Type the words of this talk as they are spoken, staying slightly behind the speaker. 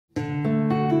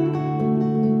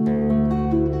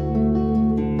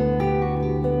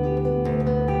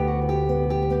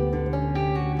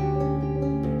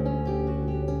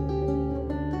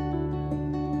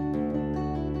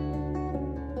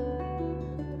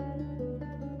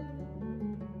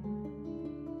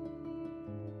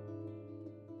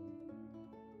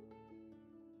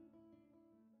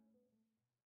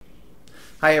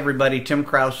Hi everybody, Tim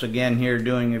Kraus again here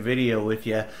doing a video with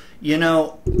you. You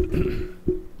know,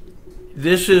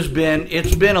 it's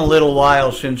been a little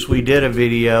while since we did a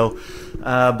video,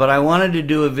 but I wanted to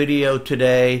do a video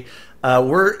today.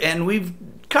 We've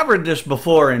covered this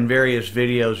before in various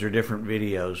videos or different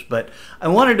videos, but I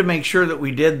wanted to make sure that we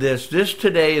did this. This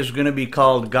today is going to be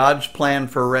called God's Plan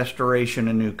for Restoration,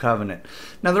 a New Covenant.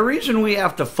 Now the reason we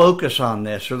have to focus on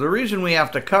this, or the reason we have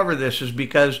to cover this, is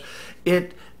because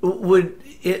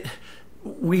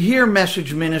we hear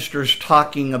message ministers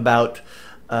talking about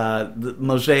the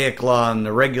Mosaic Law and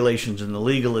the regulations and the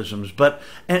legalisms,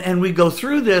 and we go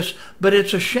through this, but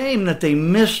it's a shame that they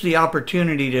miss the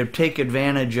opportunity to take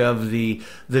advantage of the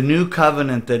new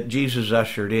covenant that Jesus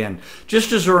ushered in.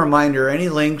 Just as a reminder, any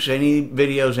links, any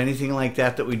videos, anything like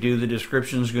that we do, the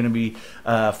description is going to be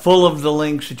full of the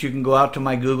links that you can go out to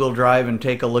my Google Drive and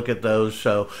take a look at those,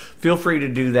 so feel free to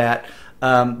do that.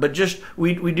 But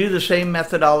we do the same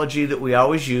methodology that we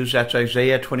always use. That's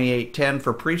Isaiah 28:10.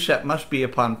 For precept must be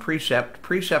upon precept,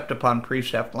 precept upon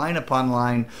precept, line upon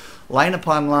line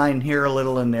upon line, here a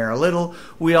little and there a little.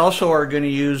 We also are going to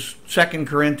use 2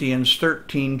 Corinthians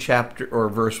 13 chapter or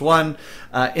verse 1.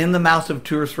 In the mouth of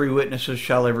 2 or 3 witnesses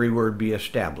shall every word be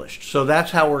established. So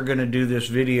that's how we're going to do this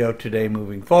video today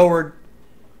moving forward.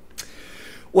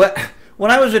 When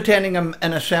I was attending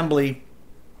an assembly,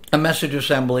 a message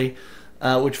assembly,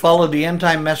 which followed the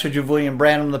end-time message of William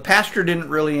Branham, the pastor didn't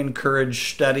really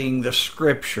encourage studying the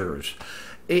scriptures.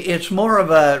 It's more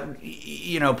of a,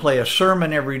 play a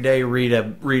sermon every day, read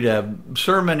a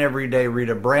sermon every day, read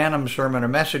a Branham sermon, a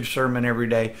message sermon every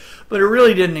day, but it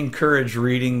really didn't encourage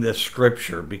reading the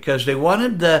scripture because they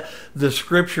wanted the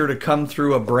scripture to come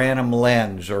through a Branham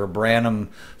lens or a Branham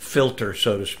filter,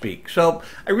 so to speak. So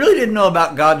I really didn't know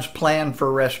about God's plan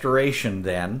for restoration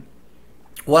then.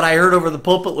 What I heard over the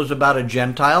pulpit was about a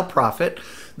Gentile prophet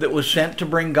that was sent to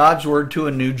bring God's word to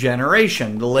a new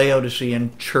generation, the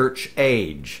Laodicean church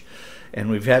age. And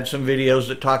we've had some videos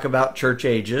that talk about church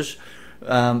ages.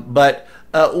 But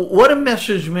what do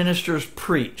message ministers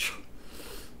preach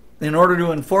in order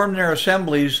to inform their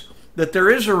assemblies that there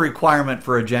is a requirement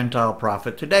for a Gentile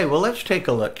prophet today? Well, let's take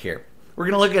a look here. We're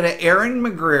going to look at Aaron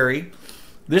McGreary.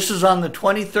 This is on the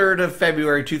 23rd of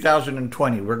February,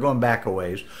 2020. We're going back a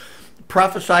ways.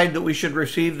 Prophesied that we should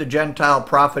receive the Gentile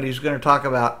prophet. He's going to talk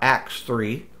about Acts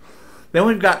 3. Then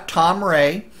we've got Tom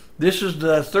Ray. This is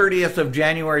the 30th of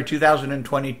January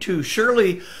 2022.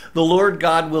 Surely the Lord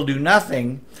God will do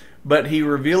nothing, but he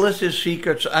revealeth his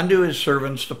secrets unto his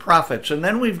servants, the prophets. And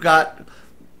then we've got,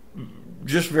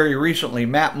 just very recently,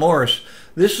 Matt Morris.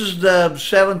 This is the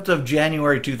 7th of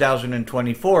January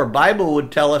 2024. Bible would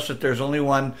tell us that there's only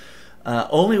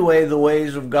way the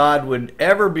ways of God would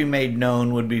ever be made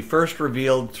known would be first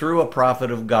revealed through a prophet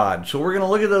of God. So we're going to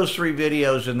look at those 3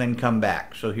 videos and then come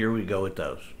back. So here we go with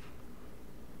those.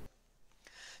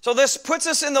 So this puts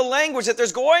us in the language that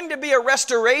there's going to be a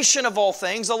restoration of all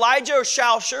things. Elijah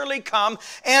shall surely come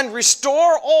and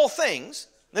restore all things.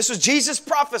 This was Jesus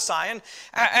prophesying,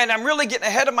 and I'm really getting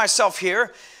ahead of myself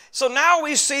here. So now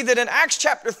we see that in Acts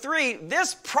chapter 3,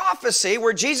 this prophecy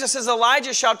where Jesus says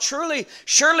Elijah shall surely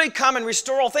come and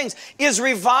restore all things is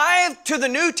revived to the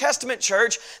New Testament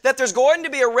church, that there's going to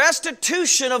be a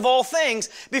restitution of all things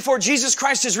before Jesus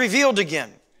Christ is revealed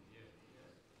again.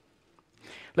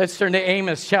 Let's turn to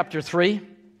Amos chapter 3,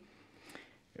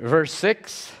 verse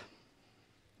 6.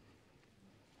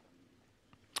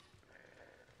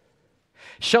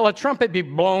 Shall a trumpet be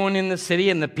blown in the city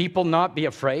and the people not be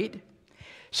afraid?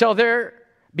 Shall there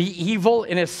be evil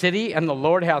in a city, and the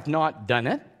Lord hath not done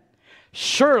it?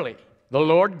 Surely the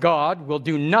Lord God will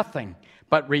do nothing,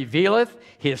 but revealeth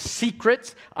his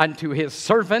secrets unto his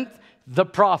servant, the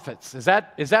prophets. Is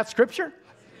that scripture?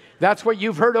 That's what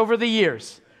you've heard over the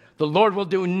years. The Lord will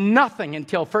do nothing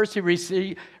until first he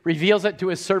reveals it to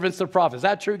his servants, the prophets. Is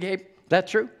that true, Gabe? That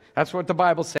true? That's what the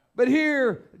Bible says. But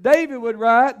here, David would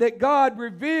write that God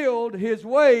revealed his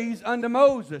ways unto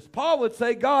Moses. Paul would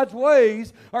say God's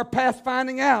ways are past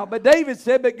finding out. But David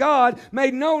said that God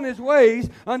made known his ways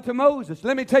unto Moses.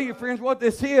 Let me tell you, friends, what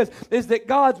this is that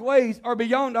God's ways are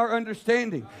beyond our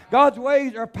understanding. God's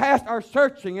ways are past our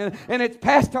searching, and it's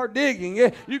past our digging.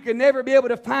 You can never be able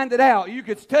to find it out. You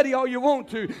can study all you want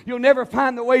to. You'll never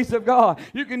find the ways of God.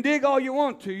 You can dig all you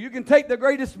want to. You can take the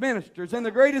greatest ministers and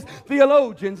the greatest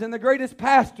theologians and the greatest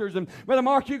pastors. And Brother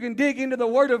Mark, you can dig into the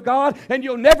Word of God and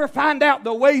you'll never find out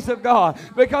the ways of God,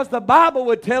 because the Bible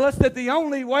would tell us that the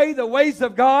only way the ways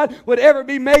of God would ever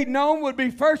be made known would be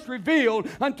first revealed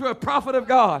unto a prophet of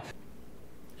God.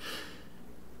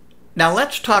 Now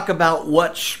let's talk about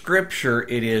what scripture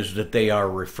it is that they are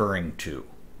referring to.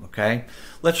 Okay?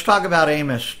 Let's talk about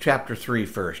Amos chapter 3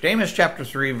 first. Amos chapter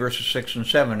 3, verses 6 and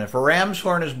 7. If a ram's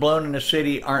horn is blown in a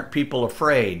city, aren't people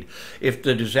afraid? If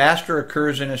the disaster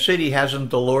occurs in a city,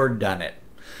 hasn't the Lord done it?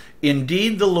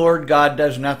 Indeed, the Lord God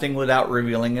does nothing without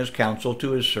revealing his counsel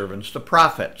to his servants, the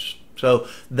prophets. So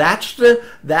that's the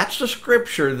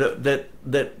scripture that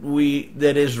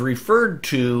is referred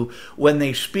to when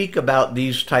they speak about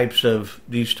these types of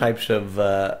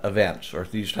events or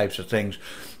these types of things.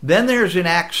 Then there's in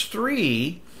Acts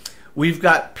 3, we've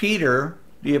got Peter,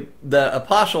 the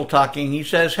apostle, talking. He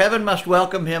says, heaven must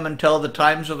welcome him until the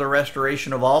times of the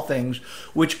restoration of all things,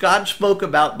 which God spoke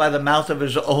about by the mouth of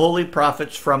his holy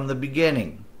prophets from the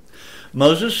beginning.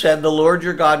 Moses said, the Lord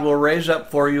your God will raise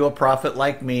up for you a prophet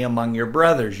like me among your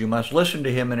brothers. You must listen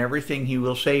to him in everything he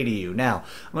will say to you. Now,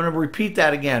 I'm going to repeat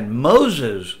that again.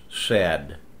 Moses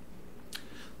said,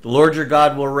 the Lord your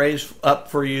God will raise up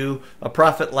for you a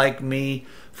prophet like me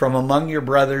from among your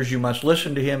brothers. You must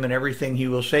listen to him in everything he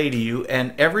will say to you,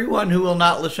 and everyone who will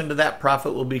not listen to that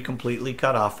prophet will be completely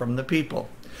cut off from the people.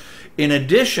 In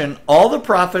addition, all the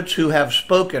prophets who have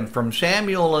spoken from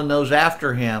Samuel and those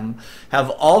after him have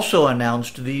also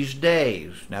announced these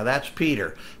days. Now that's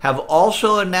Peter. Have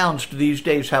also announced these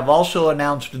days,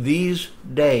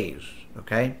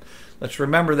 Okay? Let's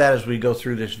remember that as we go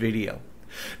through this video.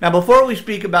 Now, before we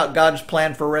speak about God's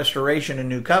plan for restoration and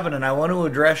new covenant, I want to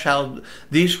address how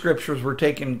these scriptures were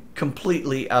taken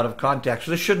completely out of context.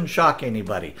 This shouldn't shock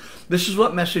anybody. This is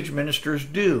what message ministers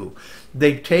do.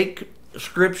 They take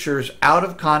scriptures out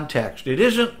of context. It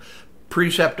isn't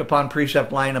precept upon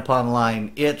precept, line upon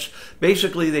line. It's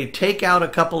basically they take out a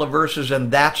couple of verses and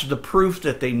that's the proof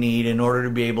that they need in order to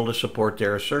be able to support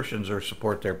their assertions or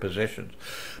support their positions.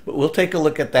 But we'll take a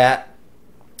look at that.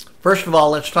 First of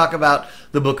all, let's talk about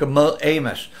the book of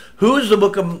Amos. What's the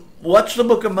book of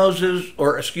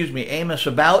Amos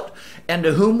about, and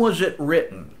to whom was it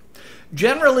written?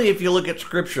 Generally, if you look at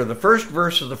Scripture, the first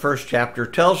verse of the first chapter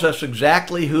tells us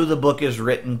exactly who the book is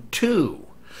written to.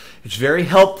 It's very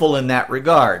helpful in that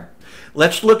regard.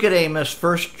 Let's look at Amos,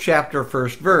 first chapter,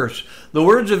 first verse. The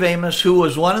words of Amos, who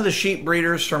was one of the sheep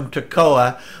breeders from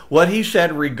Tekoa, what he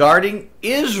said regarding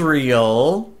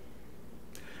Israel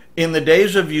in the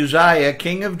days of Uzziah,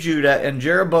 king of Judah, and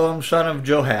Jeroboam, son of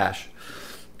Joash,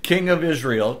 king of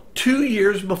Israel, 2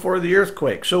 years before the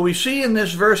earthquake. So we see in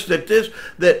this verse that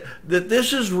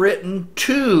this is written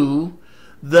to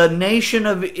the nation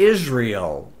of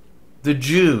Israel, the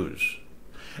Jews.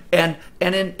 And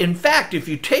in fact, if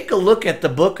you take a look at the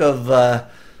book of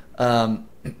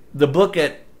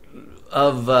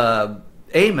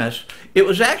Amos, it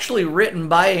was actually written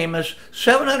by Amos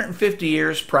 750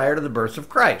 years prior to the birth of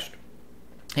Christ.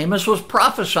 Amos was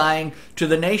prophesying to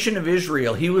the nation of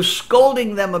Israel. He was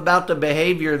scolding them about the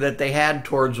behavior that they had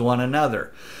towards one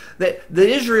another. The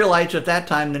Israelites at that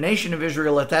time, the nation of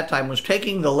Israel at that time, was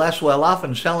taking the less well-off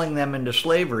and selling them into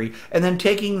slavery, and then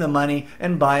taking the money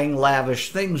and buying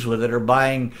lavish things with it, or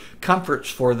buying comforts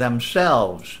for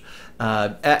themselves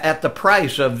at the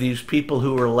price of these people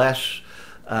who were less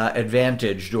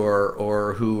advantaged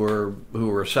or who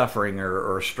were suffering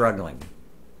or struggling.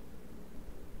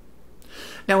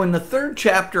 Now, in the third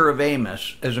chapter of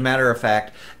Amos, as a matter of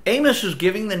fact, Amos is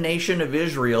giving the nation of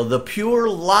Israel the pure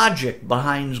logic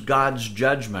behind God's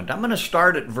judgment. I'm going to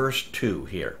start at verse 2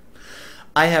 here.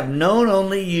 I have known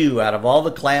only you out of all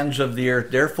the clans of the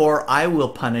earth, therefore I will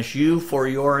punish you for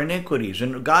your iniquities.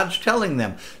 And God's telling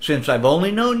them, since I've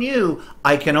only known you,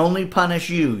 I can only punish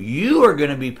you. You are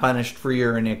going to be punished for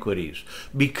your iniquities,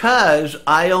 because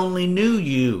I only knew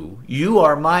you. You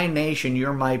are my nation,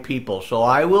 you're my people. So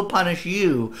I will punish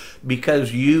you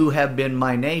because you have been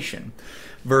my nation.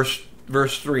 Verse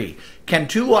 3, can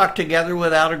two walk together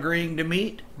without agreeing to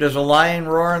meet? Does a lion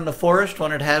roar in the forest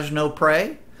when it has no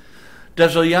prey?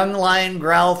 Does a young lion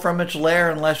growl from its lair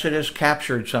unless it has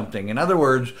captured something? In other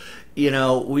words,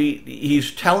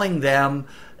 he's telling them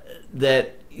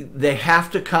that they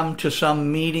have to come to some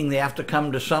meeting, they have to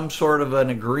come to some sort of an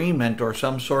agreement or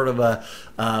some sort of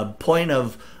a point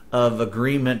of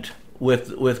agreement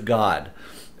with God.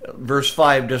 Verse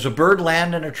 5, does a bird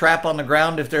land in a trap on the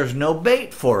ground if there's no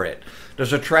bait for it?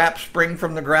 Does a trap spring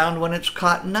from the ground when it's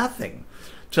caught nothing?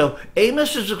 So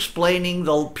Amos is explaining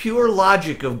the pure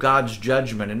logic of God's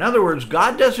judgment. In other words,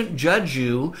 God doesn't judge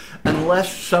you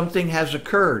unless something has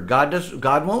occurred.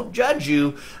 God won't judge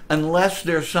you unless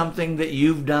there's something that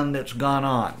you've done that's gone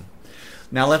on.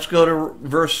 Now let's go to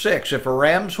verse 6. If a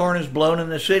ram's horn is blown in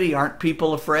the city, aren't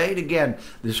people afraid? Again,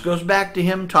 this goes back to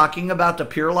him talking about the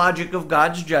pure logic of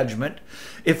God's judgment.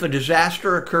 If a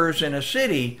disaster occurs in a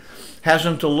city,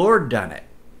 hasn't the Lord done it?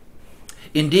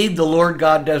 Indeed, the Lord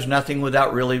God does nothing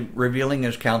without really revealing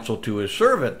his counsel to his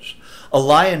servants. A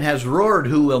lion has roared,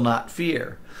 who will not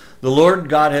fear? The Lord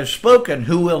God has spoken,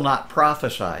 who will not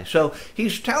prophesy? So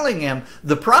he's telling him,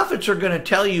 the prophets are going to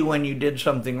tell you when you did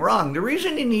something wrong. The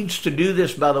reason he needs to do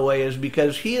this, by the way, is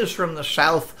because he is from the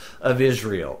south of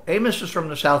Israel. Amos is from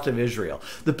the south of Israel.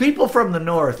 The people from the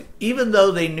north, even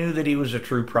though they knew that he was a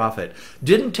true prophet,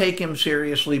 didn't take him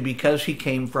seriously because he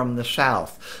came from the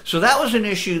south. So that was an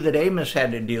issue that Amos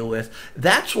had to deal with.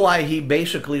 That's why he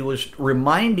basically was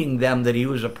reminding them that he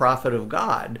was a prophet of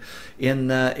God in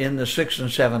the 6th and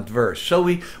 7th verse. So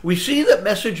we see that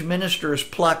message ministers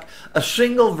pluck a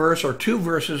single verse or two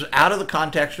verses out of the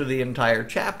context of the entire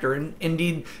chapter, and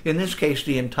indeed, in this case,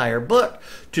 the entire book,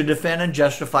 to defend and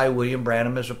justify William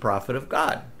Branham as a prophet of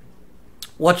God.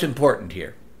 What's important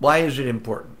here? Why is it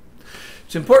important?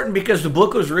 It's important because the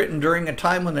book was written during a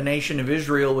time when the nation of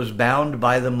Israel was bound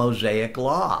by the Mosaic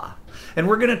Law. And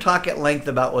we're going to talk at length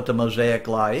about what the Mosaic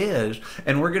Law is,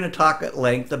 and we're going to talk at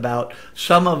length about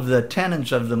some of the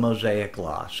tenets of the Mosaic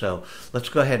Law. So let's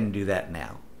go ahead and do that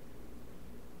now.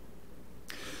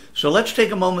 So let's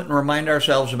take a moment and remind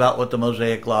ourselves about what the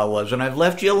Mosaic Law was. And I've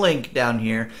left you a link down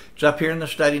here. It's up here in the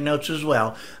study notes as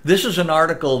well. This is an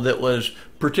article that was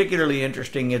particularly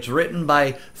interesting. It's written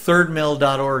by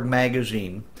thirdmill.org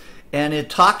magazine. And it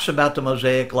talks about the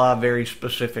Mosaic Law very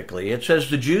specifically. It says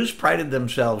the Jews prided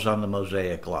themselves on the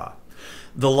Mosaic Law.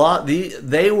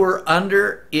 They were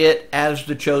under it as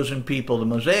the chosen people. The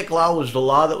Mosaic Law was the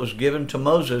law that was given to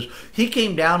Moses. He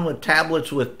came down with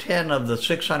tablets with 10 of the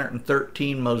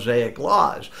 613 Mosaic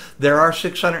laws. There are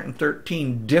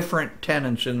 613 different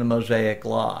tenets in the Mosaic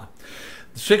Law.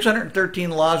 613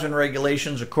 laws and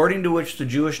regulations according to which the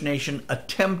Jewish nation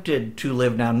attempted to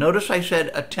live. Now, notice I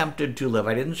said attempted to live.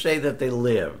 I didn't say that they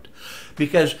lived.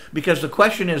 Because the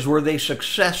question is, were they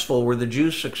successful? Were the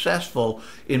Jews successful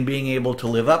in being able to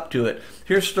live up to it?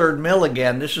 Here's Third Mill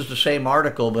again. This is the same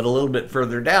article, but a little bit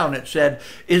further down. It said,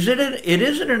 it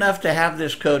isn't enough to have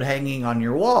this code hanging on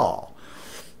your wall.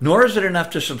 Nor is it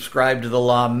enough to subscribe to the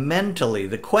law mentally.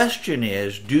 The question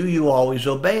is, do you always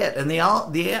obey it? And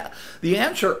the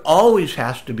answer always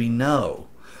has to be no.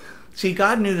 See,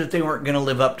 God knew that they weren't going to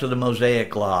live up to the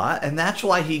Mosaic Law, and that's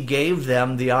why he gave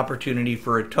them the opportunity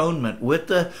for atonement with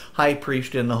the high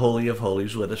priest in the Holy of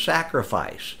Holies with a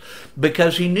sacrifice,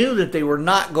 because he knew that they were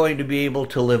not going to be able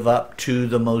to live up to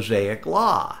the Mosaic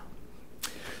Law.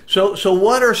 So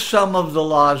what are some of the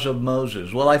laws of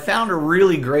Moses? Well, I found a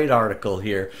really great article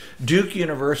here. Duke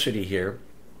University here.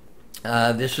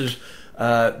 This is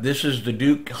the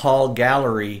Duke Hall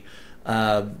Gallery.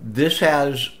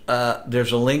 There's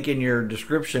a link in your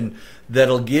description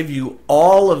that'll give you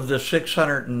all of the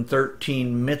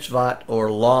 613 mitzvot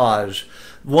or laws.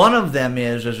 One of them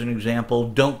is, as an example,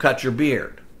 don't cut your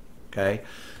beard. Okay.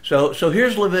 So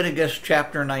here's Leviticus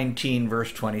chapter 19,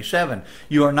 verse 27.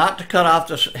 You are not to cut off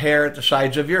the hair at the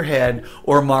sides of your head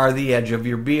or mar the edge of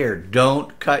your beard.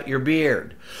 Don't cut your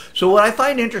beard. So what I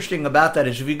find interesting about that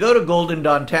is if you go to Golden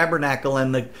Dawn Tabernacle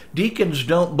and the deacons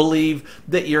don't believe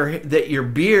that your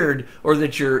beard or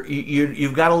that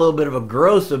you've got a little bit of a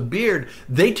growth of beard,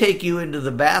 they take you into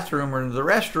the bathroom or into the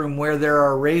restroom where there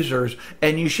are razors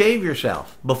and you shave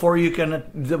yourself before you can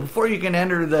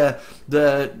enter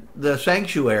the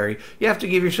sanctuary. You have to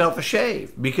give yourself a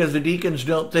shave because the deacons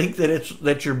don't think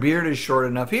that your beard is short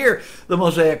enough. Here, the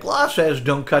Mosaic Law says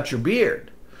don't cut your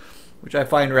beard, which I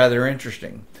find rather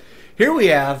interesting. Here we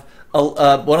have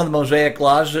one of the Mosaic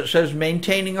laws that says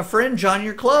maintaining a fringe on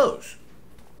your clothes.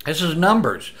 This is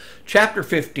Numbers chapter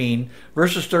 15,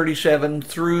 verses 37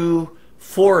 through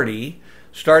 40.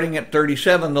 Starting at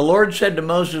 37, the Lord said to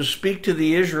Moses, speak to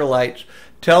the Israelites,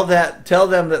 tell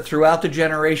them that throughout the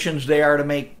generations they are to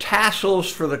make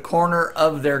tassels for the corner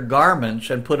of their garments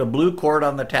and put a blue cord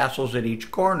on the tassels at each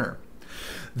corner.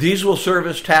 These will serve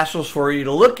as tassels for you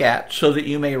to look at so that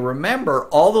you may remember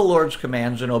all the Lord's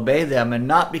commands and obey them and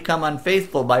not become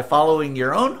unfaithful by following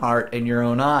your own heart and your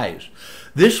own eyes.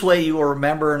 This way you will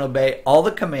remember and obey all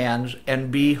the commands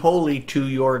and be holy to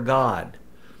your God.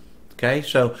 Okay,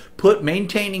 so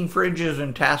maintaining fringes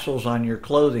and tassels on your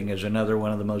clothing is another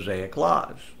one of the Mosaic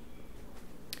laws.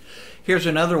 Here's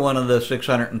another one of the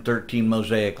 613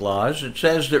 Mosaic laws. It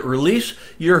says that release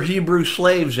your Hebrew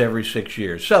slaves every 6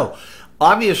 years. So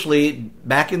obviously,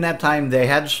 back in that time, they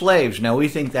had slaves. Now, we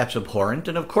think that's abhorrent,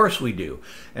 and of course we do.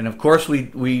 And of course,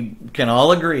 we can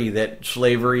all agree that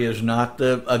slavery is not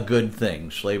a good thing.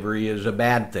 Slavery is a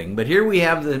bad thing. But here we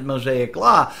have the Mosaic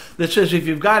Law that says if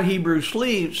you've got Hebrew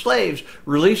slaves,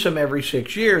 release them every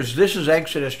 6 years. This is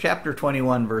Exodus chapter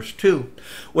 21, verse 2.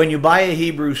 When you buy a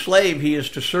Hebrew slave, he is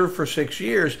to serve for 6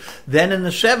 years. Then in the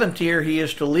 7th year, he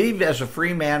is to leave as a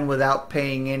free man without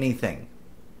paying anything.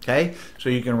 Okay? So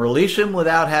you can release him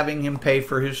without having him pay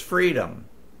for his freedom.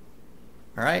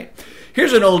 All right?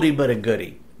 Here's an oldie but a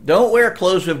goodie. Don't wear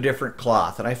clothes of different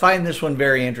cloth. And I find this one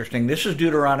very interesting. This is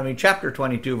Deuteronomy chapter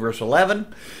 22, verse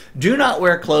 11. Do not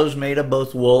wear clothes made of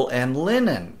both wool and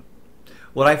linen.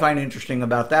 What I find interesting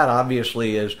about that,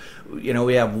 obviously, is,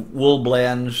 we have wool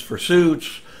blends for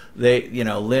suits.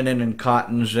 Linen and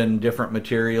cottons and different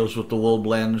materials with the wool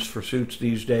blends for suits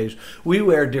these days. We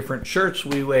wear different shirts.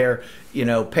 We wear,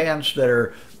 pants that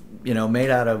are, made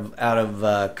out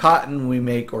of cotton. We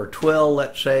make, or twill,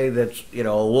 let's say, that's, a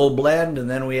wool blend, and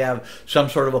then we have some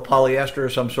sort of a polyester,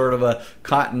 some sort of a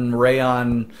cotton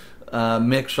rayon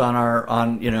mix on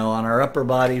our upper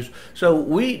bodies. So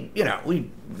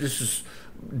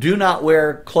do not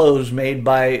wear clothes made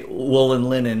by wool and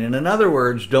linen. And in other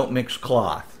words, don't mix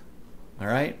cloth. All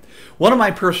right? One of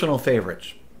my personal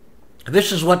favorites.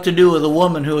 This is what to do with a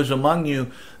woman who is among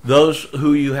you, those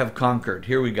who you have conquered.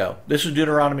 Here we go. This is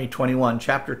Deuteronomy 21,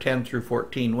 chapter 10 through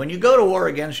 14. When you go to war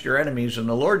against your enemies and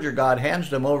the Lord your God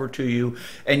hands them over to you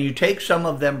and you take some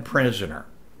of them prisoner.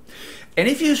 And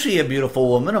if you see a beautiful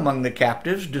woman among the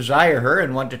captives, desire her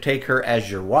and want to take her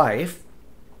as your wife,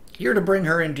 you're to bring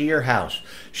her into your house.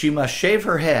 She must shave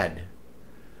her head,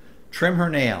 trim her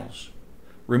nails,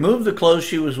 remove the clothes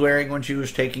she was wearing when she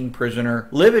was taken prisoner,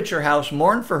 live at your house,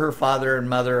 mourn for her father and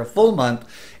mother a full month,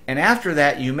 and after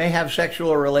that you may have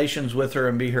sexual relations with her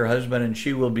and be her husband, and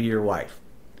she will be your wife.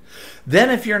 Then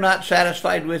if you're not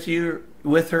satisfied with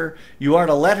her, you are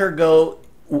to let her go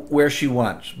where she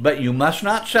wants, but you must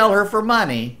not sell her for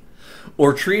money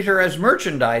or treat her as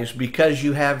merchandise because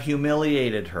you have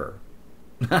humiliated her.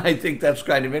 I think that's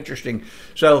kind of interesting.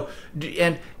 So,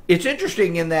 and it's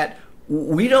interesting in that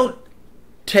we don't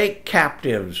take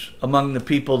captives among the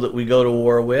people that we go to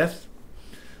war with.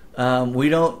 We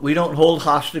don't hold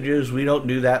hostages. We don't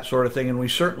do that sort of thing, and we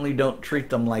certainly don't treat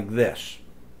them like this.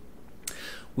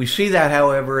 We see that,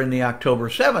 however, in the October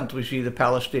 7th. We see the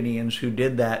Palestinians who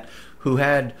did that, who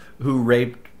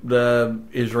raped the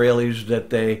Israelis that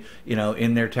they,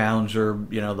 in their towns, or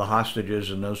the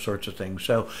hostages and those sorts of things.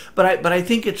 So, but I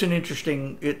think it's an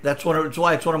interesting. That's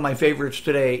why it's one of my favorites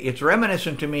today. It's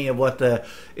reminiscent to me of what the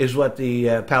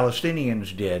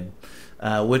Palestinians did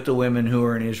with the women who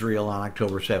were in Israel on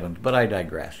October 7th. But I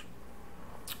digress.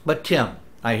 But Tim,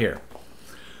 I hear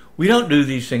we don't do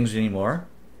these things anymore.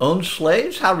 Own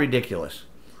slaves? How ridiculous!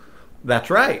 That's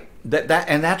right.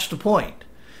 And that's the point.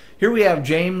 Here we have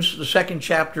James, the 2nd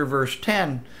chapter, verse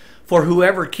 10. For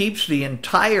whoever keeps the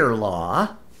entire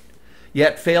law,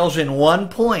 yet fails in one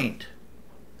point,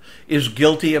 is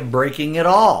guilty of breaking it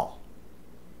all.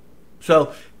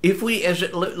 So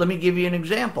let me give you an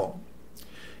example.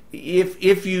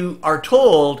 If you are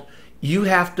told you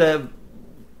have to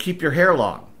keep your hair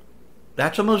long,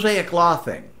 that's a Mosaic Law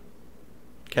thing.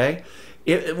 Okay?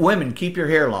 Women, keep your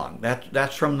hair long.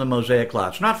 That's from the Mosaic Law.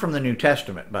 It's not from the New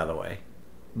Testament, by the way.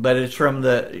 But it's from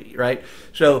right?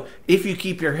 So if you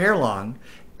keep your hair long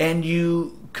and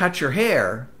you cut your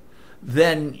hair,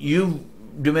 then you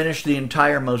diminish the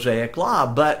entire Mosaic Law.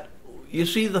 But you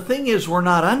see, the thing is, we're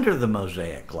not under the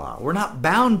Mosaic Law. We're not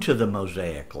bound to the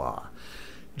Mosaic Law.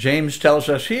 James tells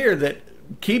us here that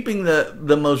keeping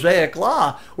the Mosaic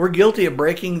Law, we're guilty of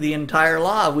breaking the entire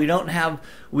law. We don't have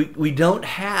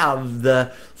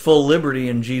the full liberty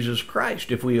in Jesus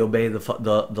Christ if we obey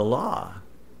the law.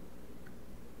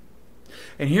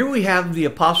 And here we have the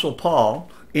Apostle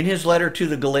Paul in his letter to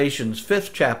the Galatians,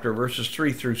 5th chapter, verses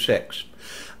 3 through 6.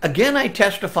 Again, I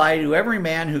testify to every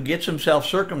man who gets himself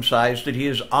circumcised that he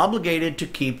is obligated to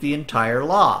keep the entire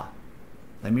law.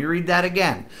 Let me read that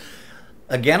again.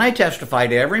 Again, I testify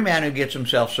to every man who gets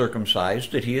himself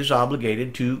circumcised that he is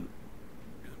obligated to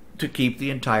keep the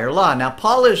entire law. Now,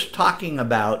 Paul is talking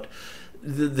about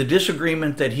the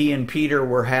disagreement that he and Peter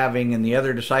were having and the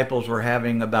other disciples were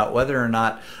having about whether or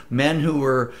not men who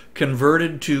were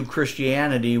converted to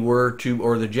Christianity or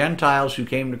the Gentiles who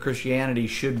came to Christianity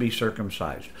should be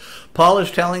circumcised. Paul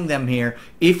is telling them here,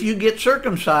 if you get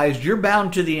circumcised, you're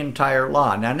bound to the entire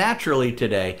law. Now, naturally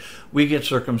today, we get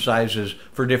circumcised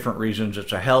for different reasons.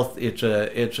 It's a health, it's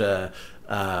a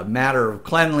matter of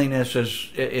cleanliness.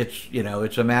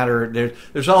 It's a matter.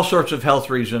 There's all sorts of health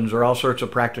reasons or all sorts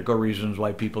of practical reasons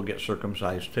why people get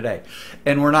circumcised today,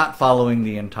 and we're not following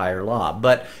the entire law.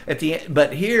 But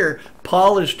here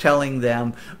Paul is telling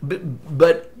them,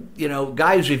 but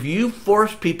guys, if you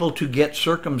force people to get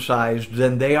circumcised,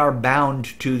 then they are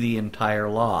bound to the entire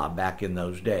law. Back in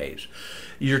those days,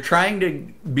 you're trying to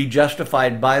be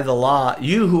justified by the law.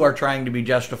 You who are trying to be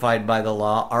justified by the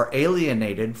law are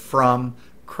alienated from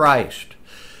Christ.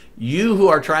 You who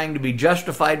are trying to be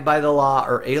justified by the law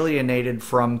are alienated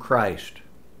from Christ.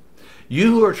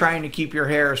 You who are trying to keep your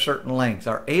hair a certain length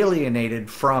are alienated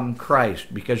from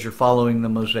Christ because you're following the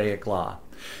Mosaic Law.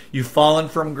 You've fallen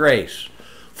from grace.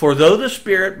 For though the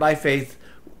Spirit by faith,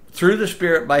 through the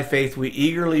Spirit by faith, we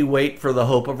eagerly wait for the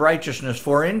hope of righteousness.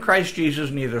 For in Christ Jesus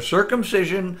neither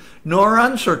circumcision nor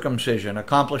uncircumcision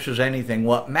accomplishes anything.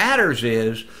 What matters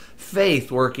is faith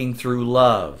working through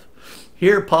love.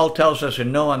 Here Paul tells us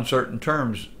in no uncertain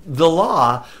terms, the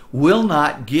law will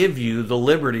not give you the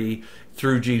liberty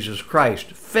through Jesus Christ.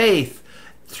 Faith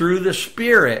through the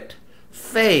Spirit,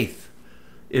 faith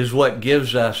is what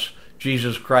gives us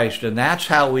Jesus Christ, and that's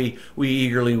how we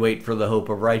eagerly wait for the hope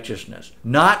of righteousness,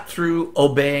 not through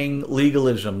obeying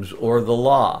legalisms or the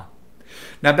law.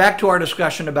 Now back to our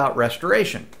discussion about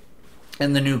restoration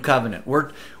and the new covenant.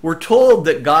 We're told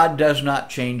that God does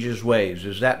not change his ways.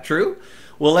 Is that true?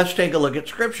 Well, let's take a look at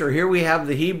Scripture. Here we have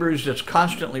the Hebrews that's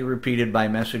constantly repeated by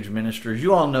message ministers.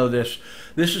 You all know this.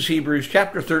 This is Hebrews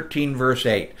chapter 13, verse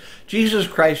 8. Jesus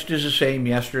Christ is the same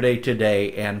yesterday,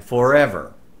 today, and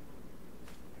forever.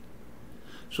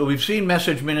 So we've seen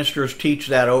message ministers teach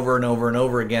that over and over and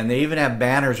over again. They even have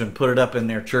banners and put it up in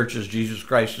their churches, Jesus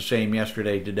Christ the same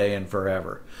yesterday, today, and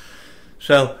forever.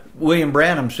 So William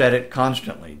Branham said it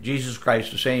constantly, Jesus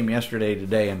Christ the same yesterday,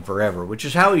 today, and forever, which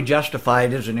is how he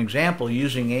justified, as an example,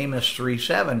 using Amos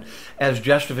 3:7 as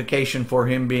justification for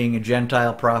him being a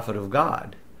Gentile prophet of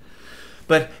God.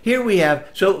 But here we have,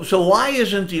 so why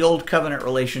isn't the old covenant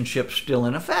relationship still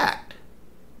in effect?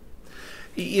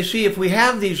 You see, if we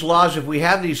have these laws, if we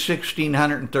have these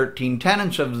 1,613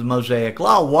 tenets of the Mosaic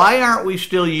Law, why aren't we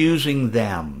still using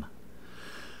them?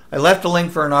 I left a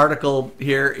link for an article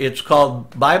here. It's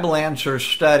called Bible Answers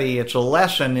Study. It's a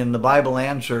lesson in the Bible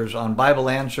Answers on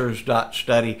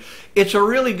BibleAnswers.study. It's a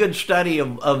really good study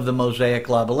of the Mosaic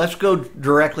Law, but let's go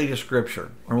directly to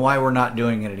Scripture, or why we're not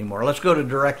doing it anymore. Let's go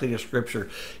directly to Scripture.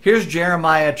 Here's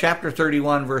Jeremiah chapter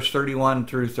 31, verse 31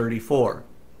 through 34.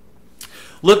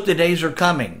 Look, the days are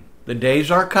coming. The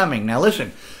days are coming. Now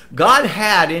listen, God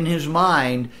had in his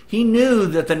mind, he knew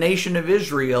that the nation of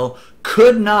Israel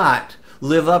could not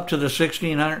live up to the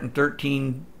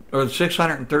 1,613 or the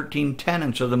 613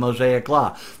 tenets of the Mosaic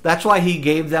Law. That's why he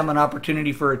gave them an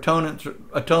opportunity for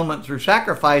atonement through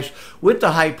sacrifice with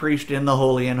the high priest in the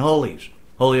Holy of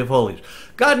Holies.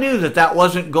 God knew that that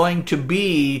wasn't going to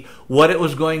be what it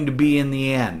was going to be in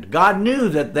the end. God knew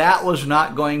that that was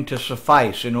not going to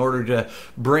suffice in order to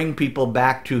bring people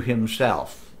back to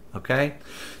himself. Okay?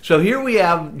 So here we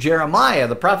have Jeremiah.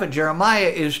 The prophet Jeremiah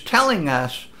is telling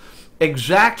us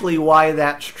exactly why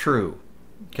that's true.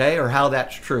 Okay? Or how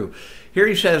that's true. Here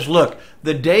he says, look,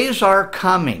 the days are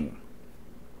coming.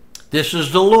 This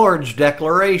is the Lord's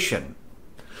declaration.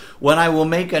 When I will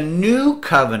make a new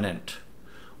covenant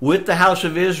with the house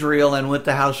of Israel and with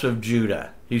the house of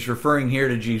Judah. He's referring here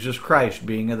to Jesus Christ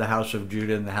being of the house of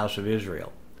Judah and the house of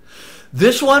Israel.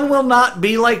 This one will not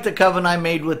be like the covenant I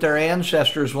made with their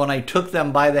ancestors when I took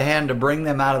them by the hand to bring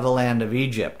them out of the land of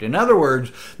Egypt. In other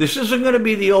words, this isn't going to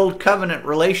be the old covenant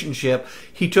relationship.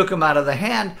 He took them out of the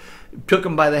hand, took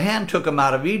them by the hand, took them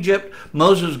out of Egypt.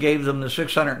 Moses gave them the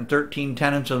 613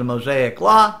 tenets of the Mosaic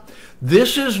Law.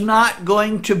 This is not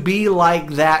going to be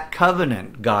like that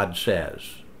covenant, God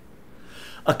says.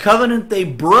 A covenant they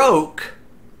broke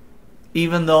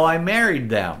even though I married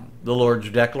them, the Lord's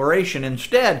declaration.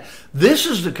 Instead, this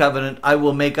is the covenant I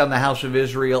will make on the house of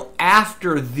Israel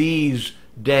after these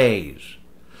days.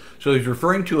 So he's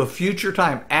referring to a future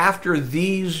time, after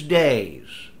these days.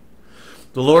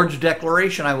 The Lord's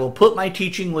declaration, I will put my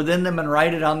teaching within them and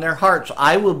write it on their hearts.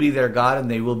 I will be their God and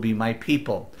they will be my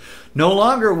people. No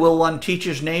longer will one teach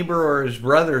his neighbor or his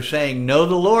brother, saying, know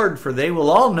the Lord, for they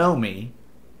will all know me.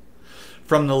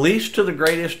 From the least to the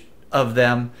greatest of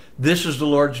them, this is the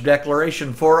Lord's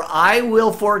declaration, for I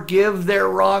will forgive their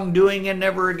wrongdoing and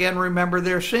never again remember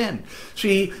their sin.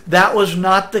 See, that was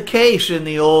not the case in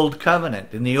the Old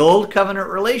Covenant. In the Old Covenant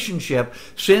relationship,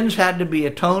 sins had to be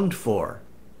atoned for.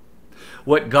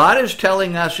 What God is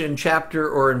telling us in chapter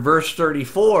or in verse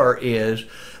 34 is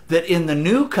that in the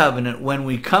new covenant, when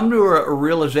we come to a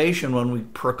realization, when we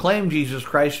proclaim Jesus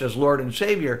Christ as Lord and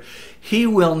Savior, he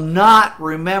will not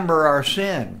remember our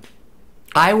sin.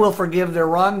 I will forgive their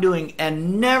wrongdoing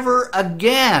and never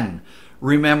again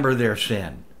remember their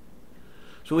sin.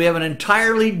 So we have an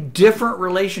entirely different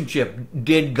relationship.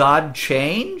 Did God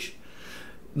change?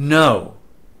 No.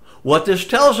 What this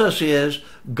tells us is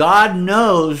God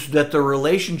knows that the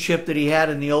relationship that he had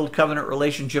in the Old Covenant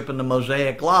relationship in the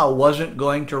Mosaic Law wasn't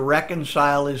going to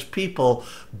reconcile his people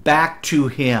back to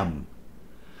him.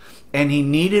 And he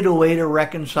needed a way to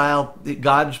reconcile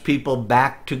God's people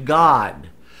back to God.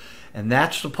 And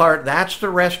that's the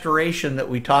restoration that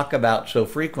we talk about so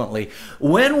frequently.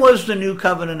 When was the new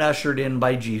covenant ushered in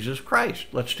by Jesus Christ?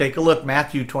 Let's take a look.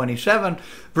 Matthew 27,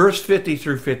 verse 50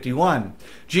 through 51.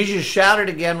 Jesus shouted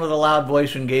again with a loud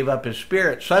voice and gave up his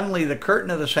spirit. Suddenly the curtain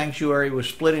of the sanctuary was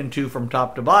split in two from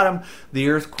top to bottom. The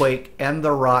earth quaked and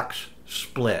the rocks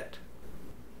split.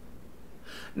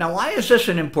 Now, why is this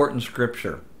an important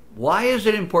scripture? Why is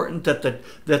it important that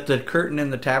the curtain in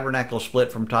the tabernacle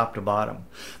split from top to bottom?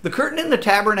 The curtain in the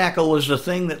tabernacle was the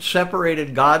thing that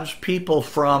separated God's people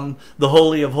from the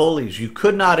Holy of Holies. You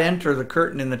could not enter the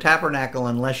curtain in the tabernacle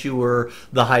unless you were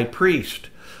the high priest.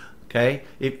 Okay?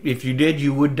 If you did,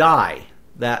 you would die.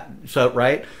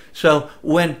 Right? So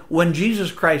when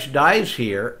Jesus Christ dies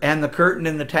here and the curtain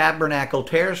in the tabernacle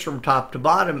tears from top to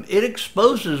bottom, it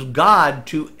exposes God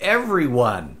to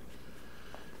everyone.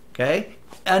 Okay?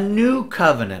 A new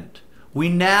covenant. We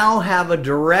now have a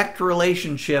direct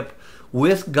relationship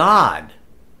with God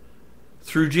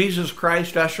through Jesus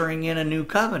Christ ushering in a new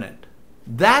covenant.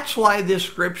 That's why this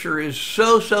scripture is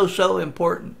so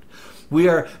important.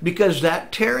 Because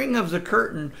that tearing of the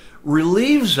curtain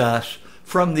relieves us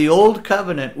from the old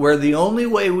covenant, where the only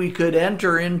way we could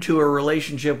enter into a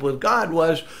relationship with God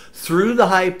was through the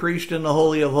high priest in the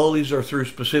Holy of Holies, or through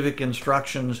specific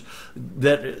instructions,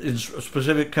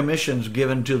 specific commissions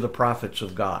given to the prophets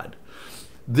of God.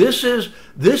 This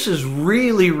is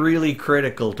really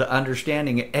critical to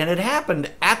understanding it, and it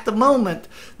happened at the moment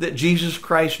that Jesus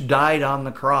Christ died on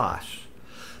the cross.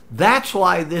 That's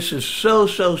why this is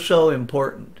so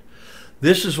important.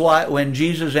 This is why when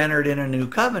Jesus entered in a new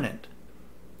covenant.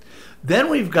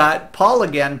 Then we've got Paul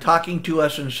again talking to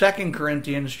us in 2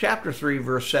 Corinthians chapter 3,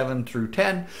 verse 7 through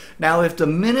 10. Now, if the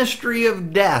ministry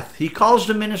of death, he calls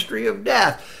the ministry of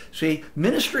death, see,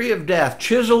 ministry of death,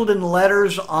 chiseled in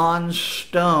letters on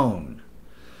stone.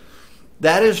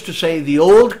 That is to say, the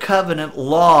old covenant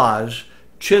laws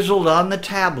chiseled on the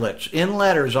tablets, in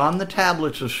letters on the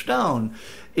tablets of stone.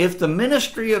 If the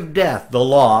ministry of death, the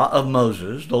law of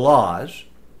Moses, the laws,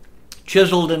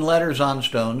 chiseled in letters on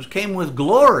stones, came with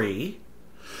glory,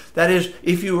 that is,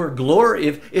 if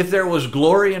there was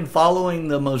glory in following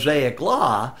the Mosaic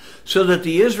Law, so that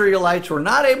the Israelites were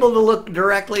not able to look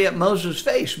directly at Moses'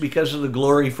 face because of the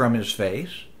glory from his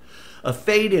face, a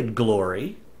faded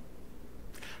glory,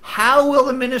 how will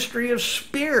the ministry of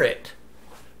spirit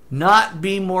not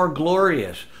be more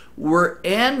glorious? We're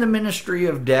in the ministry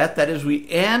of death, that is, we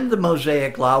end the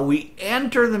Mosaic Law, we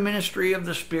enter the ministry of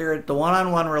the Spirit, the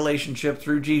one-on-one relationship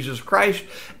through Jesus Christ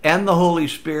and the Holy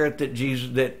Spirit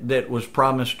that was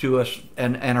promised to us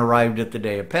and arrived at the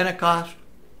day of Pentecost.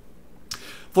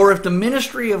 For if the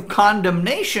ministry of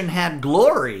condemnation had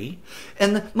glory,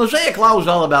 and the Mosaic Law was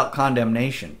all about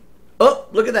condemnation. Oh,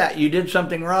 look at that. You did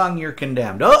something wrong, you're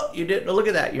condemned. Oh, you did. Look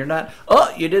at that. You're not.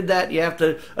 Oh, you did that. You have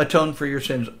to atone for your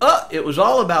sins. Oh, it was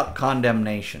all about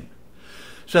condemnation.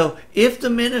 So if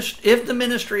the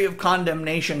ministry of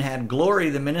condemnation had glory,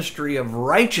 the ministry of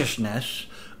righteousness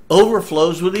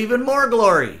overflows with even more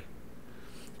glory.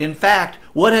 In fact,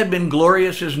 what had been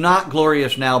glorious is not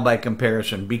glorious now by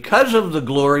comparison, because of the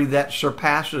glory that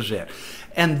surpasses it.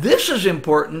 And this is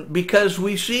important because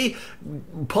we see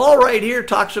Paul right here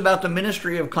talks about the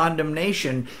ministry of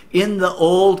condemnation in the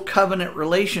old covenant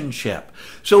relationship.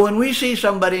 So when we see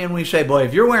somebody and we say, boy,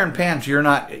 if you're wearing pants, you're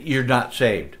not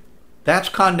saved. That's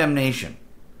condemnation.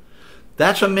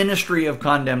 That's a ministry of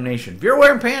condemnation. If you're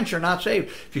wearing pants, you're not saved.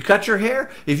 If you cut your hair,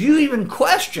 if you even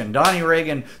question Donnie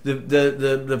Reagan,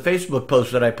 the Facebook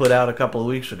post that I put out a couple of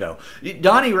weeks ago,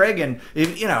 Donnie Reagan,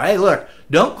 hey, look,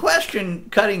 don't question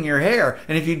cutting your hair.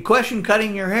 And if you question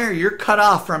cutting your hair, you're cut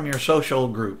off from your social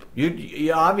group.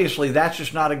 You obviously, that's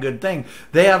just not a good thing.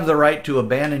 They have the right to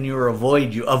abandon you or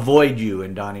avoid you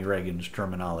in Donnie Reagan's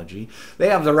terminology. They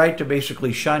have the right to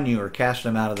basically shun you or cast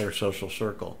them out of their social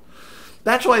circle.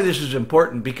 That's why this is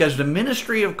important, because the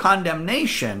ministry of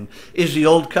condemnation is the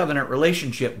old covenant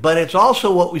relationship, but it's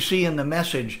also what we see in the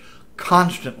message,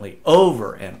 constantly,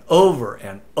 over and over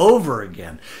and over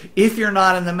again. If you're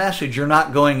not in the message, you're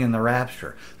not going in the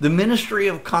rapture. The ministry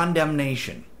of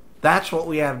condemnation. That's what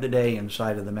we have today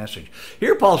inside of the message.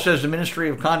 Here Paul says the ministry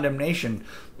of condemnation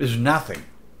is nothing.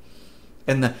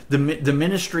 And the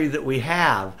ministry that we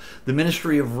have, the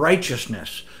ministry of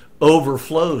righteousness,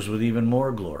 overflows with even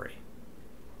more glory.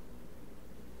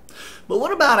 But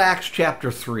what about Acts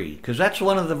chapter 3? Because that's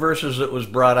one of the verses that was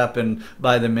brought up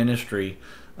by the ministry.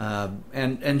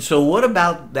 And so what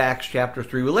about Acts chapter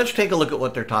 3? Well, let's take a look at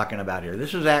what they're talking about here.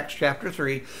 This is Acts chapter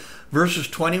 3, verses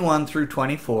 21 through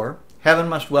 24. Heaven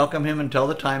must welcome him until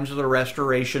the times of the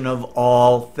restoration of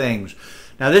all things.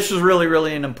 Now, this is really,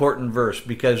 really an important verse,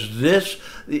 because this,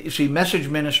 you see, message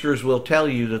ministers will tell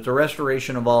you that the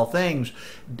restoration of all things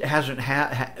hasn't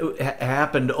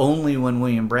happened only when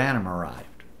William Branham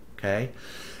arrived, okay?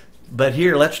 But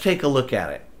here, let's take a look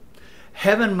at it.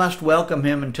 Heaven must welcome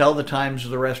him until the times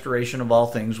of the restoration of all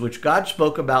things, which God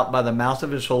spoke about by the mouth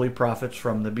of his holy prophets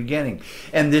from the beginning.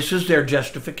 And this is their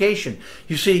justification.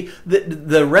 You see,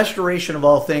 the restoration of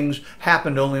all things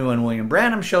happened only when William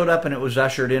Branham showed up, and it was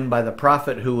ushered in by the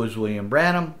prophet who was William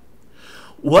Branham.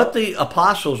 What the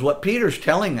apostles, what Peter's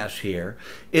telling us here,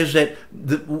 is that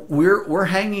we're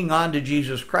hanging on to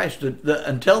Jesus Christ.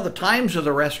 Until the times of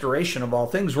the restoration of all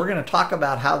things, we're going to talk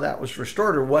about how that was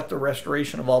restored, or what the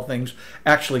restoration of all things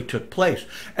actually took place.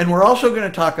 And we're also going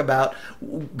to talk about,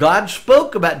 God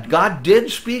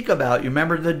did speak about, you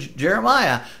remember the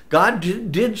Jeremiah, God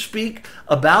did speak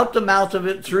about the mouth of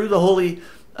it through the holy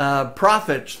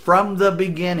prophets from the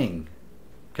beginning.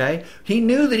 Okay? He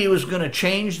knew that he was going to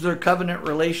change their covenant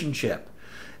relationship,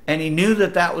 and he knew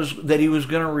that he was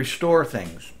going to restore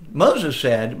things. Moses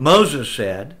said,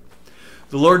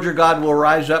 "The Lord your God will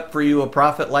rise up for you a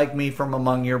prophet like me from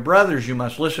among your brothers. You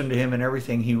must listen to him in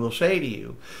everything he will say to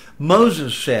you."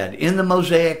 Moses said in the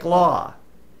Mosaic Law.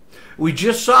 We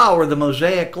just saw where the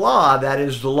Mosaic Law, that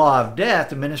is the law of death,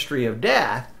 the ministry of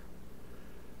death,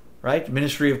 right? The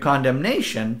ministry of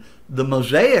condemnation, the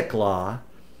Mosaic Law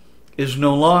is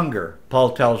no longer.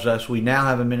 Paul tells us we now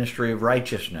have a ministry of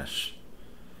righteousness.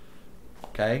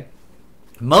 Okay?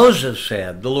 Moses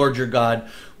said, "The Lord your God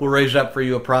will raise up for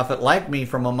you a prophet like me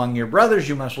from among your brothers.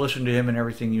 You must listen to him in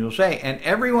everything you will say. And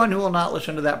everyone who will not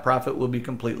listen to that prophet will be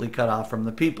completely cut off from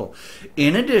the people."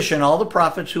 In addition, all the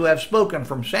prophets who have spoken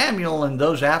from Samuel and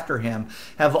those after him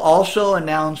have also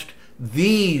announced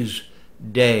these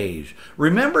days.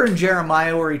 Remember in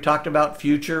Jeremiah where he talked about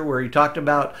future, where he talked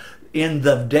about in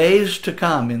the days to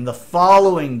come, in the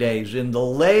following days, in the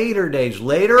later days,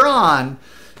 later on,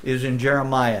 is in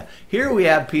Jeremiah. Here we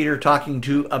have Peter talking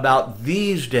about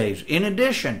these days. In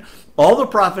addition, all the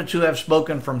prophets who have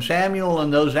spoken from Samuel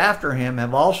and those after him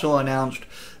have also announced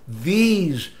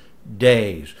these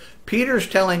days. Peter's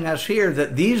telling us here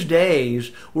that these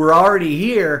days were already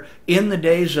here in the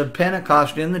days of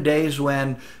Pentecost, in the days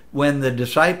when the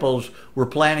disciples were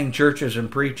planting churches and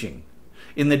preaching.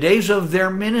 In the days of their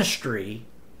ministry,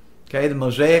 okay, the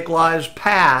Mosaic Law is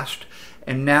passed,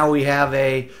 and now we have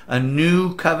a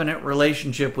new covenant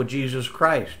relationship with Jesus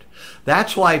Christ.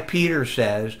 That's why Peter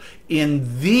says,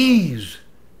 in these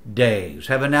days,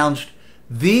 have announced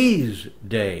these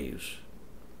days.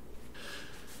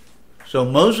 So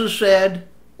Moses said,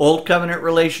 Old Covenant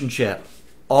relationship.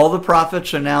 All the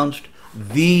prophets announced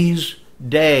these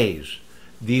days.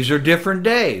 These are different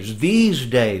days. These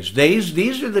days.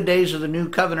 These are the days of the new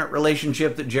covenant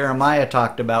relationship that Jeremiah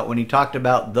talked about when he talked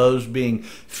about those being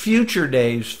future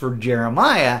days for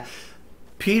Jeremiah.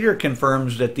 Peter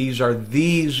confirms that these are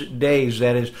these days.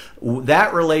 That is,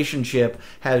 that relationship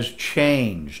has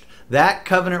changed. That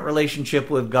covenant relationship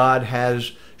with God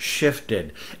has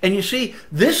shifted. And you see,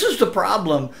 this is the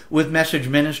problem with message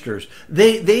ministers.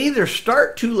 They either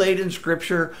start too late in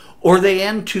Scripture or they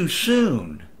end too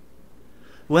soon.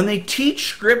 When they teach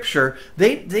Scripture,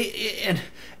 and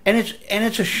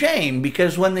it's a shame,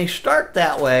 because when they start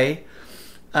that way,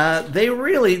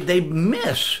 they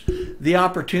miss the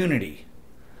opportunity.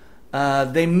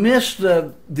 They miss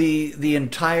the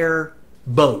entire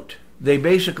boat. They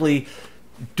basically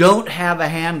don't have a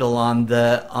handle on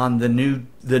the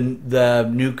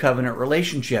new covenant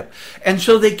relationship, and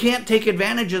so they can't take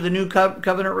advantage of the new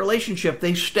covenant relationship.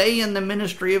 They stay in the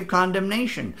ministry of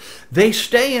condemnation. They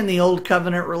stay in the old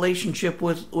covenant relationship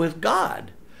with God,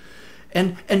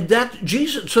 and that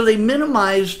Jesus. So they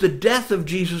minimize the death of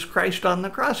Jesus Christ on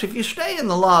the cross. If you stay in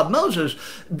the law of Moses,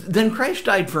 then Christ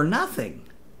died for nothing,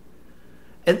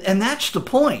 and that's the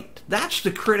point. That's the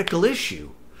critical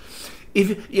issue.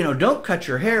 If don't cut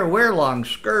your hair, wear long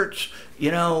skirts,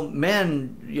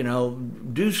 men,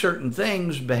 do certain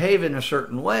things, behave in a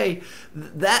certain way,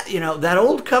 that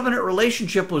old covenant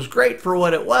relationship was great for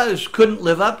what it was, couldn't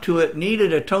live up to it,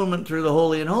 needed atonement through the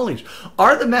Holy and Holies.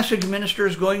 Are the message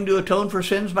ministers going to atone for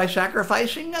sins by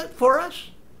sacrificing it for us?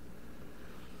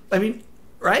 I mean,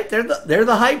 right? They're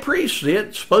the high priest.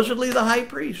 It's supposedly the high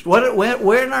priest.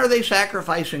 When are they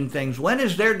sacrificing things? When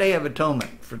is their day of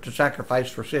atonement to sacrifice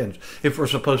for sins if we're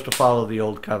supposed to follow the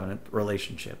old covenant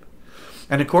relationship?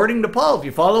 And according to Paul, if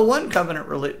you follow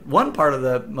one part of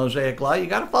the Mosaic Law, you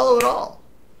got to follow it all.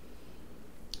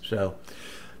 So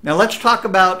now let's talk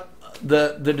about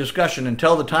the discussion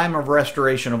until the time of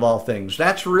restoration of all things.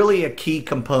 That's really a key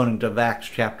component of Acts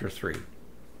chapter 3.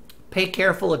 Pay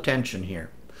careful attention here.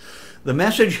 The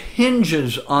message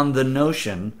hinges on the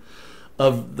notion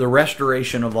of the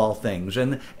restoration of all things.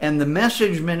 And the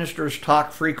message ministers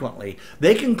talk frequently.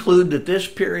 They conclude that this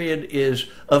period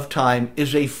of time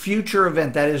is a future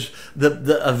event. That is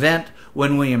the event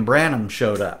when William Branham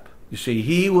showed up. You see,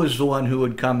 he was the one who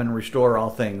would come and restore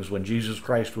all things when Jesus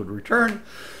Christ would return.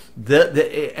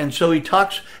 And so he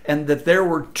talks, and that there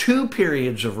were two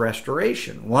periods of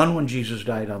restoration. One when Jesus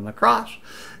died on the cross,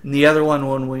 and the other one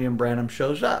when William Branham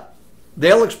shows up.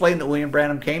 They'll explain that William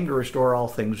Branham came to restore all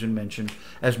things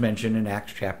as mentioned in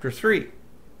Acts chapter 3.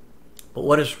 But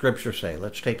what does Scripture say?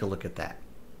 Let's take a look at that.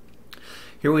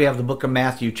 Here we have the book of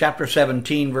Matthew, chapter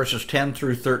 17, verses 10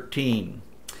 through 13.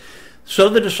 So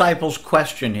the disciples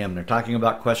question him. They're talking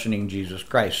about questioning Jesus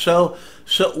Christ. So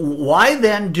why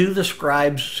then do the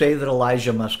scribes say that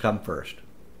Elijah must come first?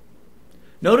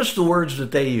 Notice the words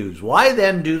that they use. Why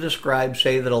then do the scribes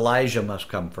say that Elijah must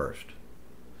come first?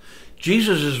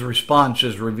 Jesus' response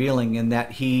is revealing in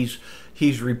that he's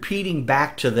repeating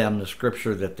back to them the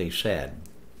scripture that they said.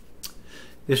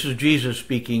 This is Jesus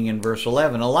speaking in verse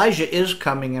 11. Elijah is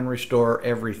coming and restore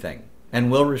everything,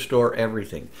 and will restore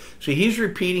everything. See, he's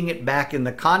repeating it back in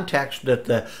the context that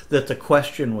the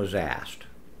question was asked.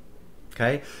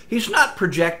 Okay? He's not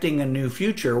projecting a new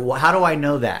future. Well, how do I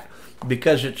know that?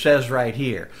 Because it says right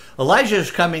here, Elijah is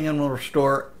coming and will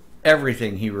restore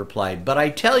everything, he replied. But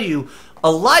I tell you,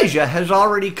 Elijah has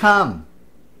already come.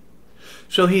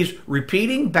 So he's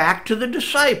repeating back to the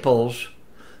disciples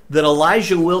that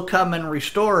Elijah will come and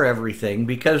restore everything,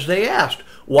 because they asked,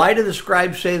 why do the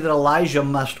scribes say that Elijah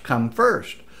must come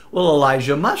first? Well,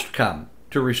 Elijah must come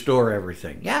to restore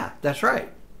everything. Yeah, that's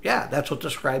right. Yeah, that's what the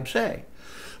scribes say.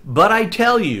 But I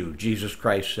tell you, Jesus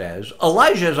Christ says,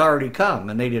 Elijah has already come,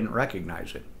 and they didn't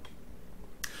recognize it.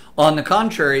 On the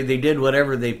contrary, they did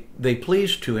whatever they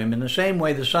pleased to him. In the same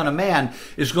way, the Son of Man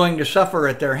is going to suffer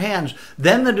at their hands.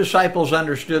 Then the disciples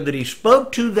understood that he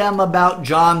spoke to them about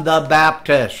John the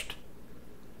Baptist.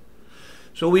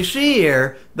 So we see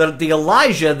here that the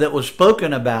Elijah that was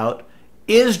spoken about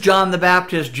is John the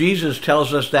Baptist. Jesus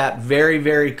tells us that very,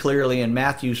 very clearly in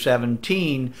Matthew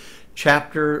 17,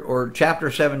 chapter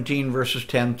 17, verses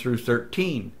 10 through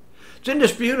 13. It's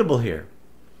indisputable here.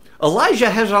 Elijah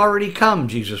has already come,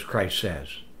 Jesus Christ says.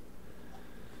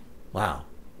 Wow,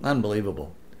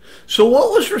 unbelievable. So what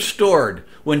was restored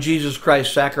when Jesus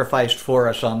Christ sacrificed for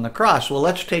us on the cross? Well,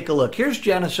 let's take a look. Here's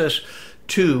Genesis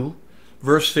 2,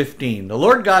 verse 15. The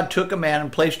Lord God took a man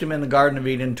and placed him in the Garden of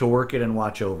Eden to work it and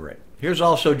watch over it. Here's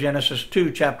also Genesis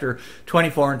 2, chapter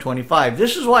 24 and 25.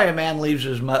 This is why a man leaves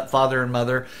his father and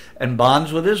mother and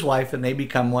bonds with his wife, and they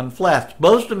become one flesh.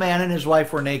 Both the man and his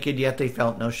wife were naked, yet they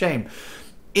felt no shame.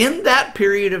 In that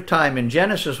period of time in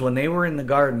Genesis, when they were in the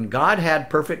garden, God had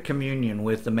perfect communion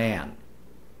with the man.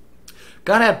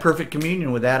 God had perfect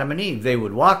communion with Adam and Eve. They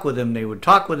would walk with him, they would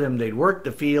talk with him, they'd work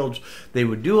the fields, they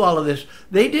would do all of this.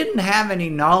 They didn't have any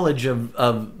knowledge of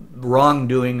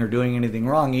wrongdoing or doing anything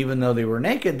wrong. Even though they were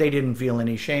naked, they didn't feel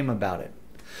any shame about it.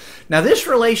 Now, this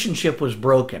relationship was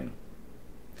broken.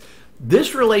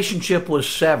 This relationship was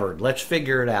severed. Let's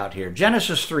figure it out here.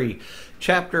 Genesis 3,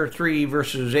 chapter 3,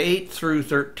 verses 8 through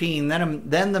 13.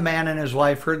 Then the man and his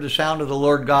wife heard the sound of the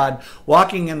Lord God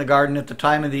walking in the garden at the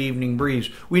time of the evening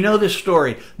breeze. We know this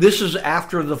story. This is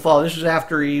after the fall. This is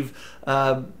after Eve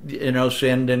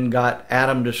sinned and got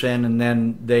Adam to sin, and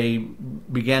then they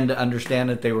began to understand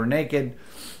that they were naked.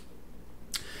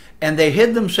 And they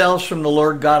hid themselves from the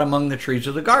Lord God among the trees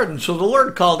of the garden. So the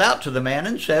Lord called out to the man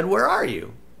and said, "Where are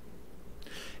you?"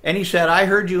 And he said, "I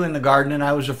heard you in the garden, and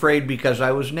I was afraid because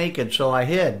I was naked, so I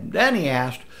hid." Then he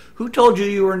asked, "Who told you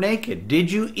you were naked?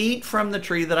 Did you eat from the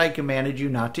tree that I commanded you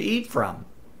not to eat from?"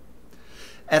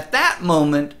 At that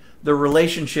moment, the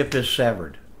relationship is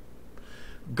severed.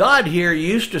 God here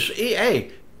used to say,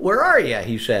 "Hey, where are you?"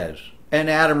 he says. And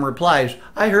Adam replies,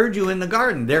 I heard you in the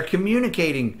garden. They're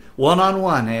communicating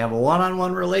one-on-one. They have a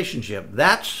one-on-one relationship.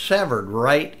 That's severed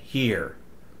right here.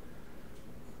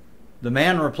 The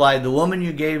man replied, the woman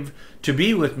you gave to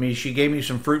be with me, she gave me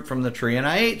some fruit from the tree, and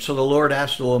I ate. So the Lord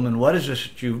asked the woman, what is this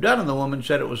that you've done? And the woman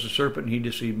said, it was the serpent, and he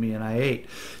deceived me, and I ate.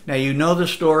 Now you know the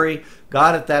story.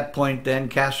 God at that point then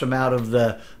casts him out of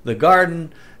the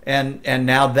garden, and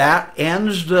now that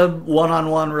ends the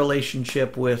one-on-one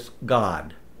relationship with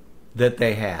God that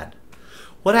they had.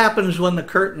 What happens when the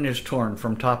curtain is torn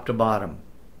from top to bottom?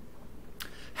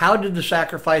 How did the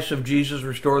sacrifice of Jesus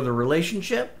restore the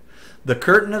relationship? The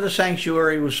curtain of the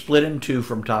sanctuary was split in two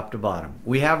from top to bottom.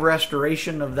 We have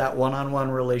restoration of that one-on-one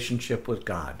relationship with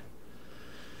God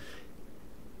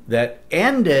that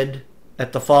ended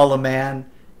at the fall of man.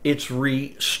 It's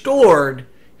restored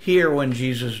here when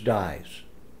Jesus dies.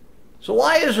 So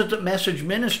why is it that message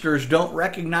ministers don't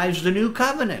recognize the new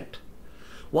covenant?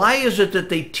 Why is it that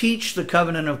they teach the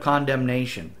covenant of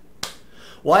condemnation?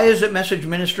 Why is it message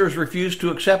ministers refuse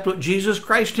to accept what Jesus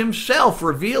Christ himself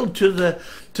revealed to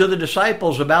the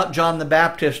disciples about John the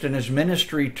Baptist and his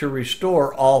ministry to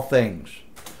restore all things?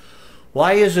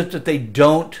 Why is it that they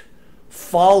don't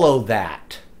follow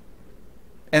that?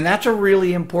 And that's a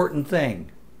really important thing.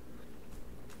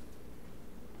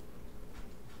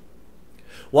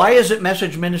 Why is it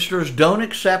message ministers don't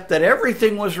accept that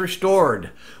everything was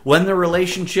restored when the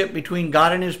relationship between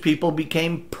God and his people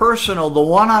became personal, the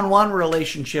one-on-one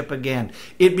relationship again?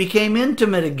 It became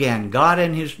intimate again, God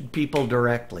and his people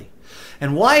directly.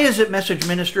 And why is it message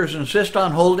ministers insist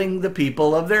on holding the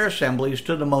people of their assemblies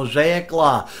to the Mosaic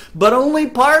Law, but only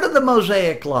part of the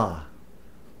Mosaic Law?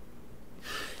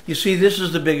 You see, this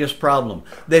is the biggest problem.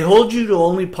 They hold you to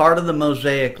only part of the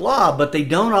Mosaic Law, but they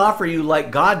don't offer you like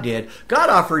God did.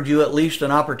 God offered you at least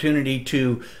an opportunity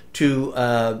to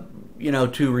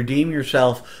redeem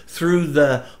yourself through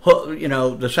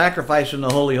the sacrifice in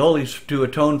the Holy Holies to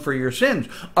atone for your sins.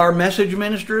 Are message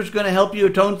ministers going to help you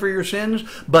atone for your sins?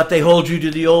 But they hold you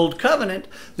to the old covenant.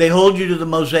 They hold you to the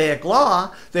Mosaic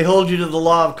Law. They hold you to the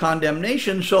law of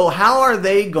condemnation. So how are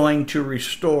they going to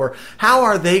restore? How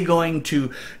are they going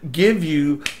to give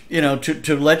you,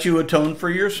 to let you atone for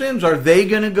your sins? Are they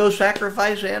going to go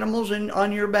sacrifice animals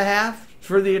on your behalf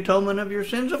for the atonement of your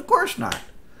sins? Of course not.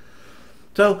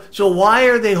 So why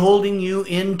are they holding you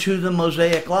into the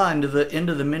Mosaic Law,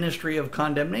 into the ministry of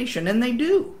condemnation? And they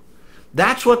do.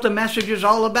 That's what the message is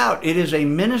all about. It is a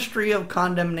ministry of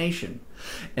condemnation.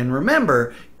 And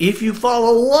remember, if you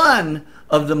follow one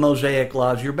of the Mosaic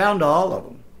laws, you're bound to all of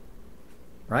them.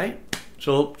 Right?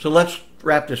 So let's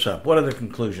wrap this up. What are the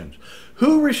conclusions?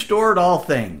 Who restored all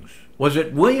things? Was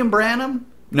it William Branham?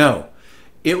 No.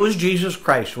 It was Jesus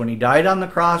Christ. When he died on the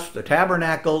cross, the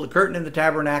curtain in the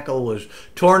tabernacle was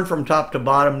torn from top to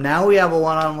bottom. Now we have a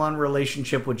one-on-one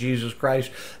relationship with Jesus Christ.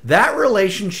 That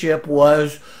relationship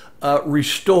was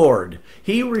restored.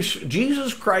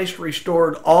 Jesus Christ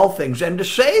restored all things. And to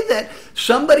say that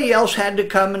somebody else had to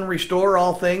come and restore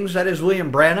all things, that is,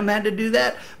 William Branham had to do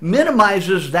that,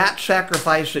 minimizes that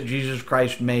sacrifice that Jesus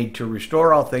Christ made to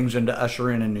restore all things and to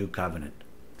usher in a new covenant.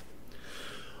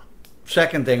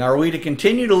 Second thing, are we to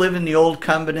continue to live in the old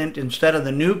covenant instead of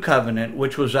the new covenant,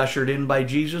 which was ushered in by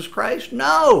Jesus Christ?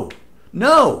 No.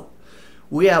 No.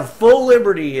 We have full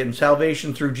liberty in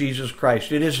salvation through Jesus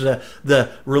Christ. It is the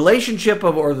relationship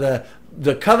of, or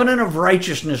the covenant of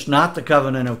righteousness, not the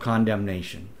covenant of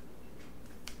condemnation.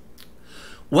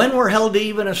 When we're held to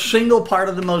even a single part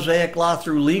of the Mosaic Law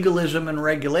through legalism and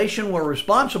regulation, we're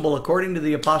responsible, according to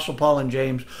the Apostle Paul and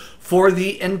James, for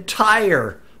the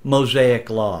entire Mosaic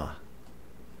Law.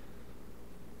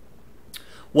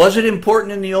 Was it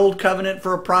important in the Old Covenant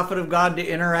for a prophet of God to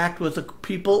interact with the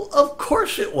people? Of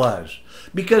course it was.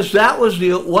 Because that was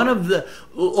one of the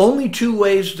only two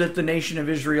ways that the nation of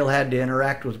Israel had to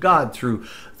interact with God, through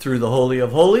the Holy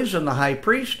of Holies and the high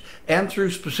priest, and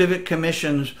through specific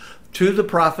commissions to the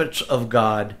prophets of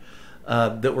God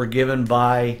that were given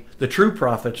by, the true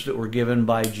prophets that were given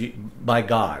by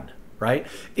God. Right?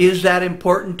 Is that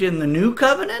important in the New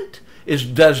Covenant?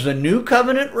 Does the New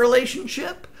Covenant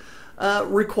relationship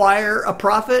require a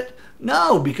prophet?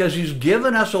 No, because he's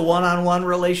given us a one-on-one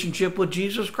relationship with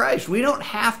Jesus Christ. We don't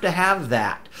have to have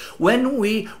that. When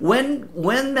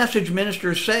message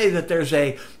ministers say that there's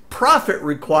a prophet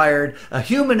required, a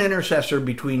human intercessor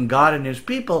between God and his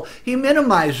people, he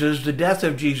minimizes the death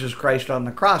of Jesus Christ on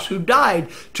the cross, who died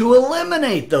to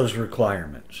eliminate those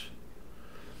requirements.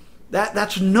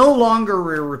 That's no longer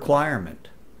a requirement.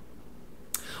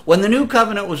 When the new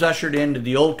covenant was ushered in, did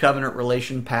the old covenant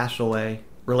relationship pass away?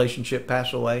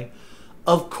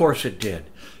 Of course it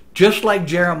did. Just like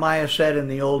Jeremiah said in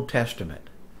the Old Testament.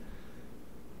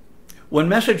 When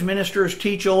message ministers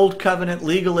teach Old Covenant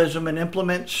legalism and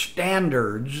implement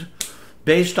standards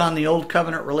based on the Old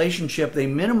Covenant relationship, they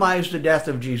minimize the death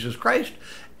of Jesus Christ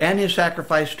and his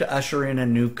sacrifice to usher in a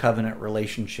new covenant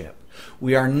relationship.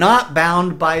 We are not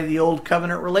bound by the Old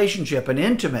Covenant relationship, an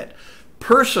intimate,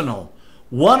 personal,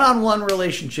 one-on-one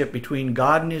relationship between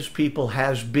God and his people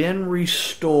has been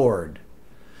restored.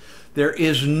 There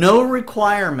is no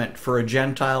requirement for a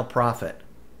Gentile prophet.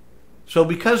 So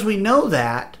because we know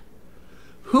that,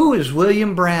 who is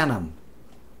William Branham?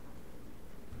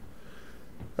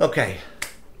 Okay,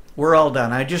 we're all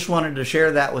done. I just wanted to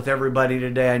share that with everybody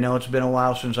today. I know it's been a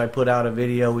while since I put out a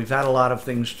video. We've had a lot of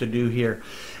things to do here.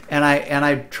 And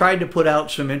I tried to put out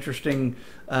some interesting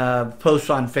posts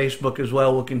on Facebook as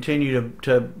well. We'll continue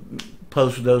to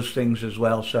post those things as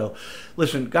well. So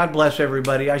listen, God bless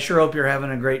everybody. I sure hope you're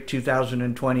having a great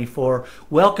 2024.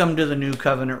 Welcome to the new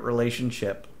covenant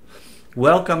relationship.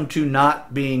 Welcome to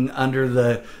not being under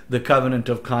the covenant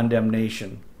of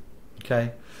condemnation.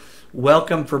 Okay?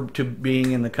 Welcome to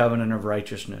being in the covenant of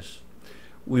righteousness.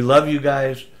 We love you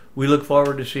guys. We look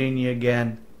forward to seeing you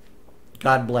again.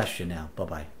 God bless you now.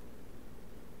 Bye-bye.